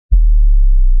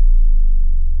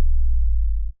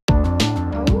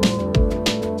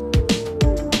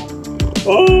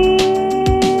He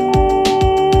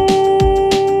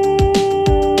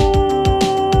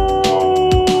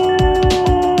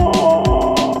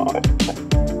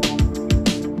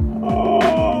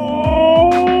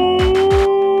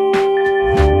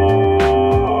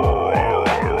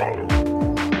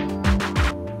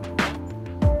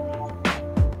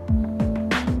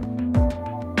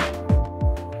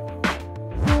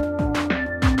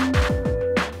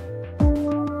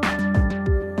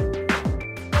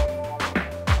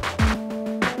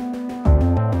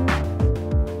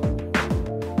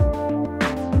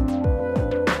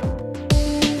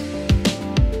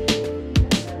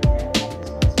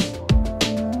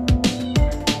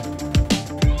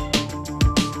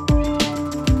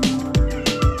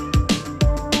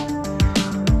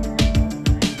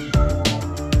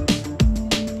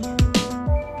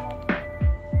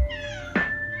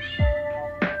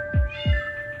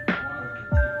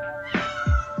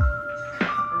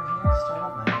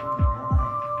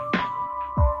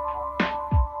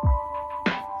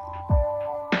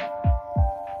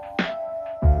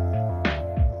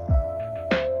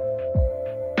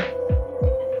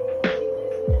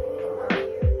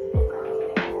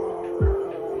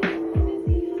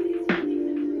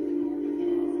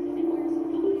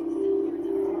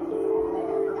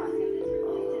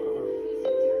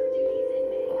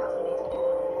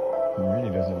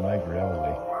really doesn't like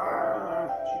reality.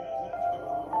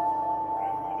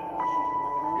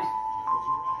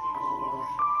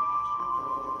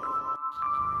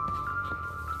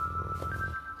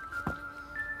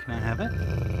 Can I have it?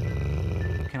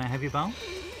 Can I have your bone?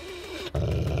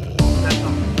 That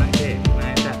bone right there. Can I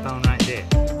have that bone right there?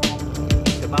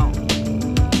 The bone.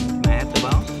 Can I have the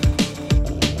bone?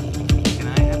 Can I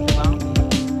have the bone?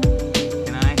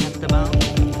 Can I have the bone?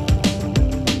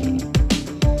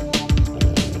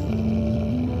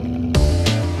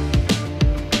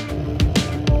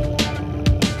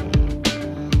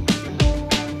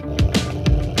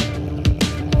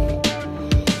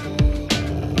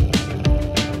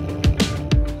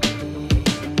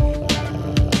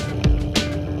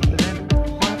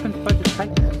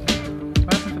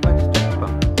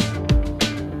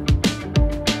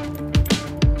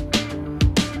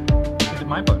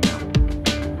 My boat now.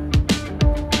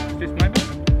 Is this my boat?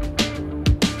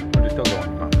 Or just still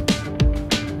going? Huh?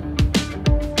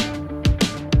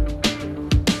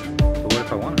 But what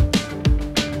if I want it?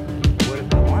 What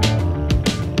if I want it?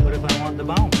 What if I want the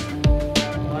bone?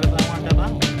 What if I want the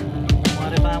bone?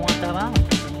 What if I want the bone?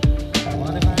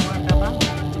 What if I want the bone?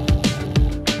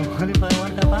 What if I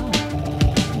want the bone?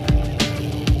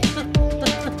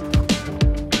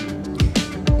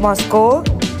 Moscow,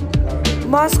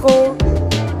 Moscow,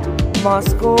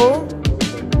 Moscow,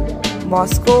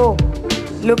 Moscow,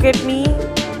 look at me,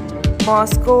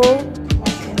 Moscow,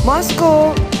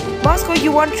 Moscow, Moscow,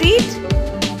 you want treat?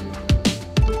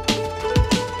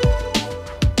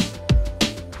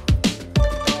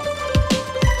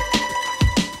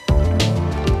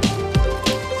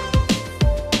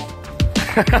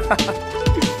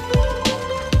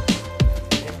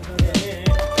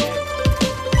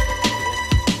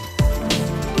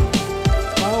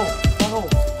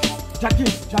 Jackie,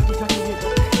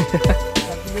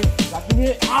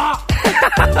 ah!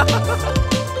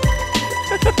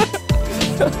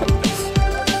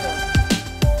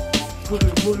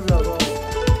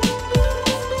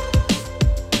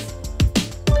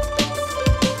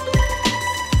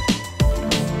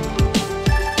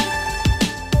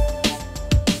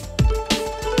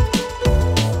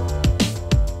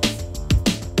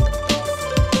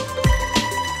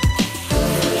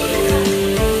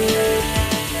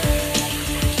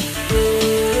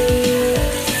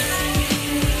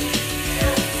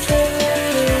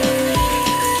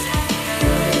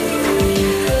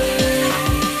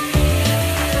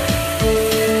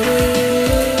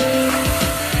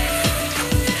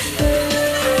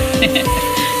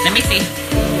 Let me see.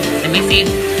 Let me see.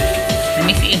 Let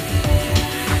me see.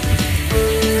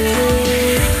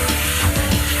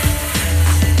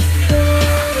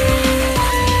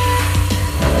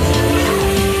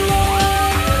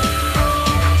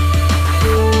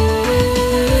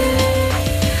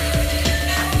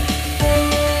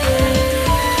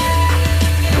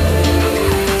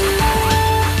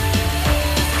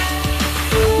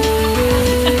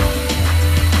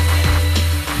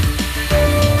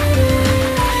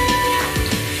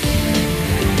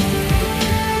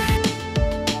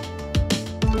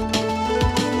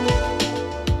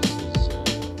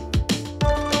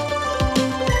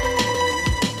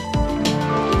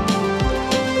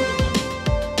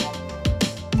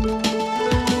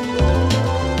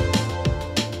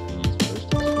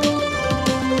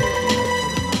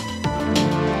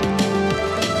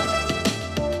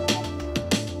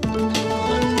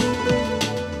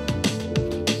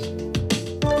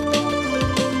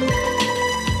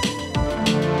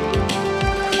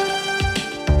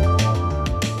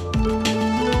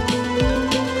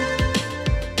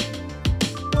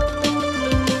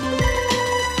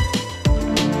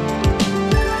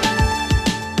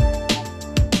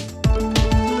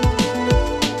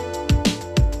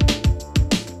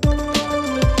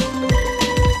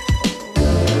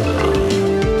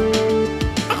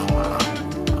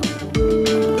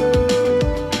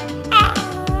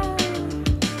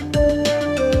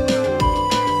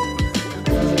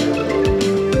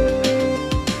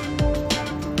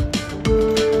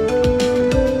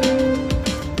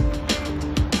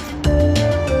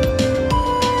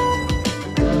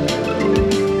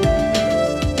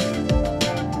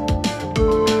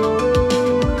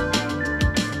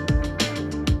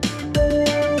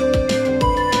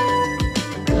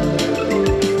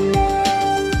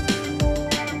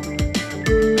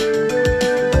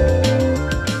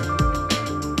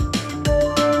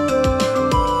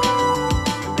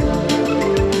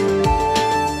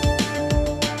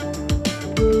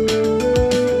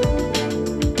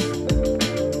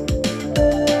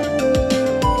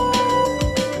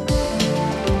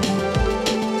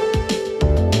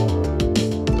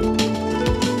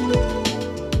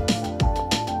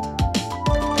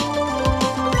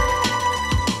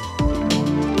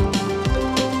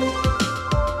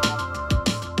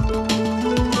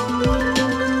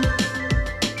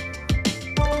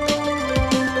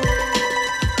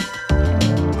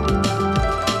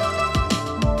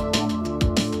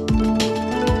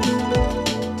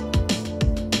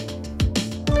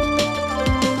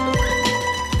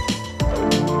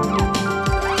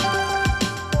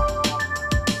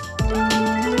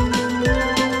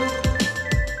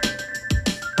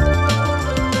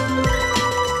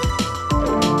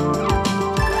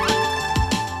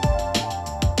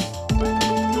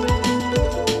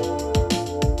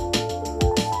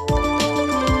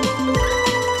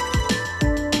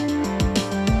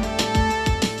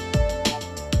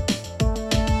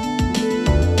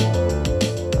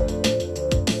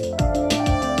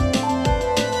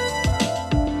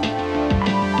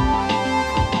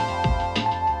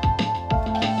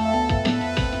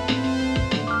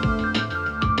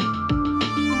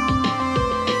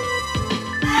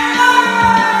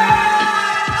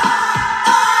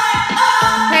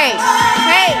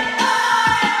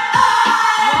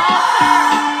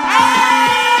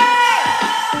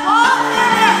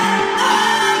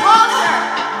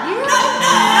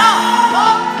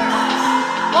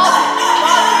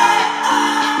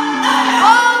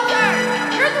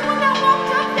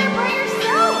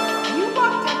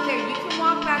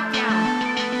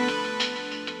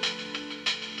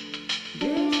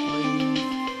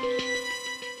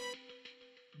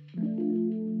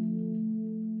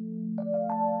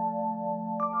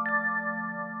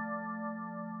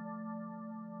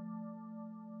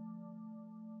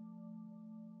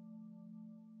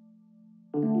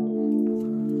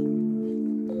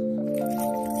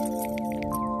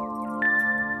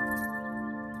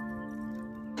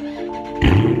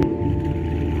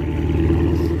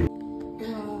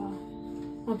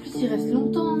 il reste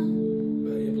longtemps. Hein.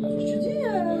 Je te dis,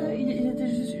 il était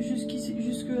jusqu'ici,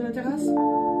 jusque la terrasse.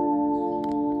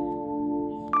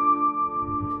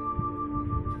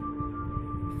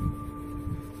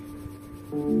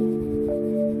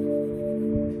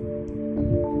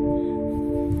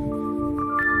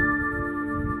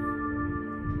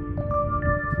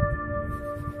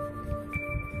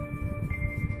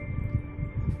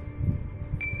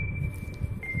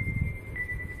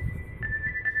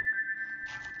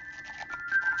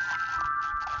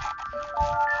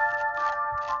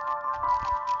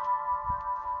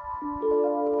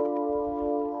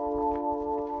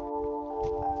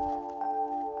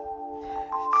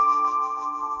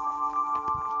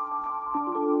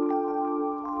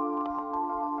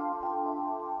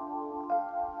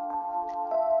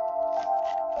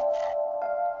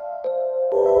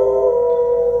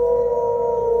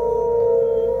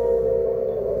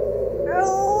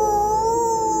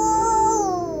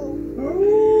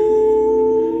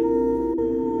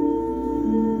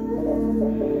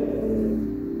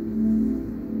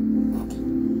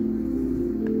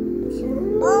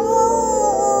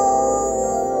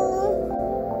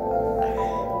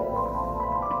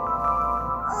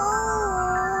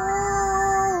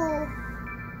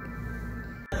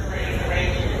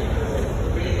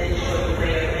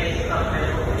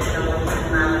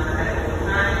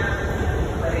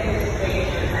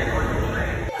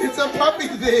 It's a puppy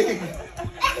thing!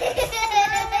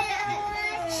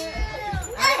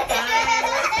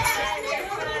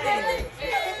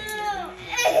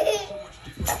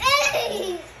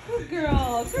 Good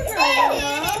girl, good girl.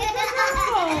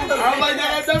 Oh my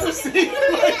god, I've never seen it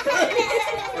like that!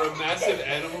 For a massive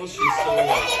animal, she's so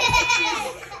light.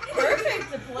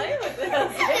 Perfect to play with this. Mom,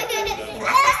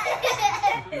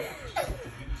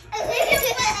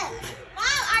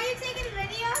 are you taking a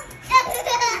video?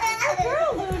 Girl,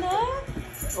 Luna.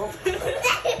 Good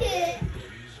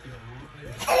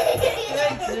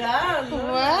job, Luna.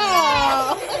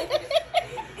 Wow.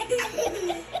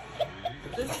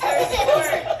 This is very short.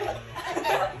 Good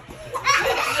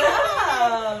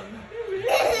job.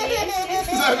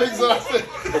 I'm exhausted.